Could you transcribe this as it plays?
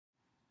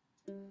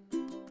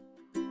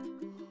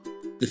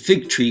The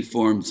fig tree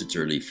forms its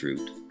early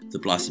fruit. The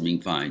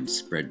blossoming vines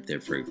spread their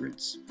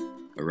fragrance.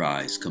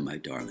 Arise, come my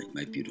darling,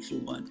 my beautiful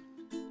one.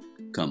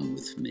 Come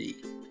with me.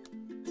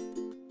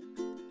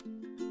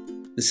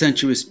 The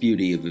sensuous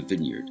beauty of a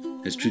vineyard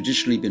has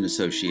traditionally been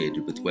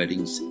associated with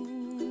weddings,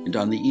 and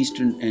on the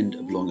eastern end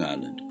of Long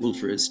Island,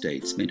 Wolfer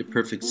Estates made a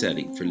perfect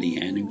setting for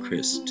Leanne and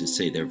Chris to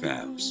say their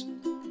vows.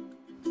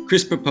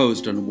 Chris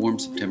proposed on a warm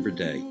September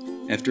day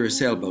after a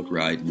sailboat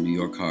ride in New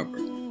York Harbor,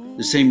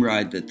 the same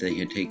ride that they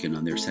had taken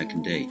on their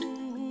second date.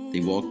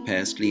 They walked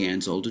past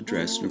Leanne's old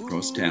address and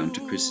across town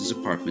to Chris's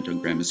apartment on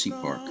Gramercy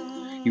Park.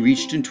 He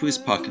reached into his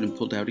pocket and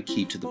pulled out a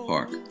key to the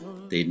park.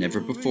 They had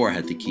never before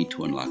had the key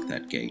to unlock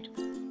that gate.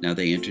 Now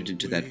they entered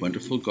into that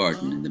wonderful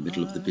garden in the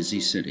middle of the busy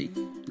city,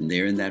 and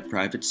there in that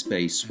private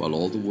space, while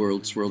all the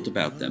world swirled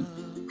about them,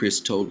 Chris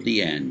told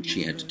Leanne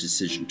she had a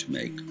decision to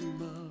make.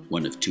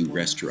 One of two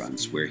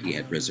restaurants where he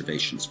had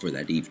reservations for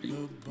that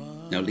evening.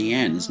 Now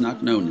Leanne is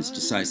not known as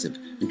decisive,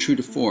 and true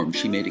to form,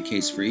 she made a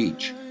case for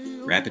each.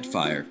 Rapid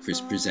fire,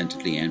 Chris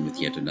presented Leanne with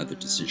yet another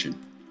decision.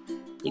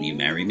 "Will you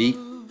marry me?"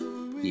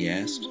 he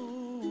asked.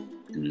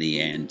 And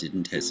Leanne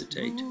didn't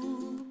hesitate.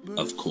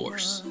 Of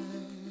course.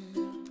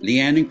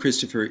 Leanne and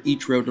Christopher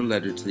each wrote a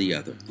letter to the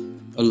other,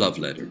 a love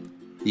letter.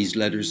 These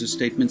letters are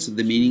statements of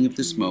the meaning of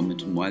this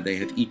moment and why they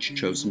have each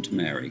chosen to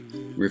marry,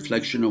 a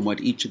reflection on what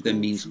each of them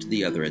means to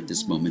the other at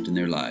this moment in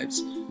their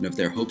lives, and of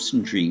their hopes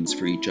and dreams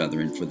for each other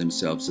and for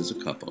themselves as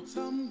a couple.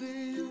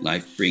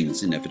 Life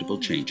brings inevitable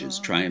changes,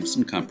 triumphs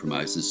and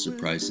compromises,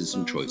 surprises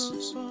and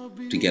choices.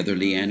 Together,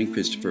 Leanne and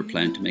Christopher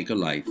plan to make a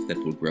life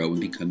that will grow and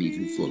become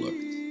even fuller,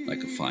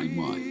 like a fine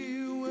wine.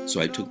 So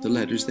I took the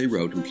letters they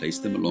wrote and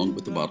placed them along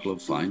with a bottle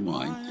of fine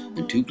wine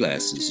and 2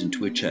 glasses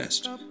into a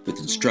chest, with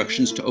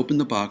instructions to open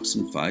the box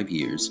in 5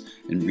 years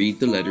and read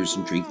the letters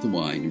and drink the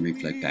wine and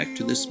reflect back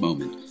to this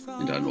moment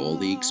and on all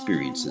the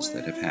experiences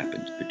that have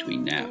happened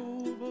between now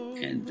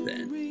and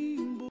then.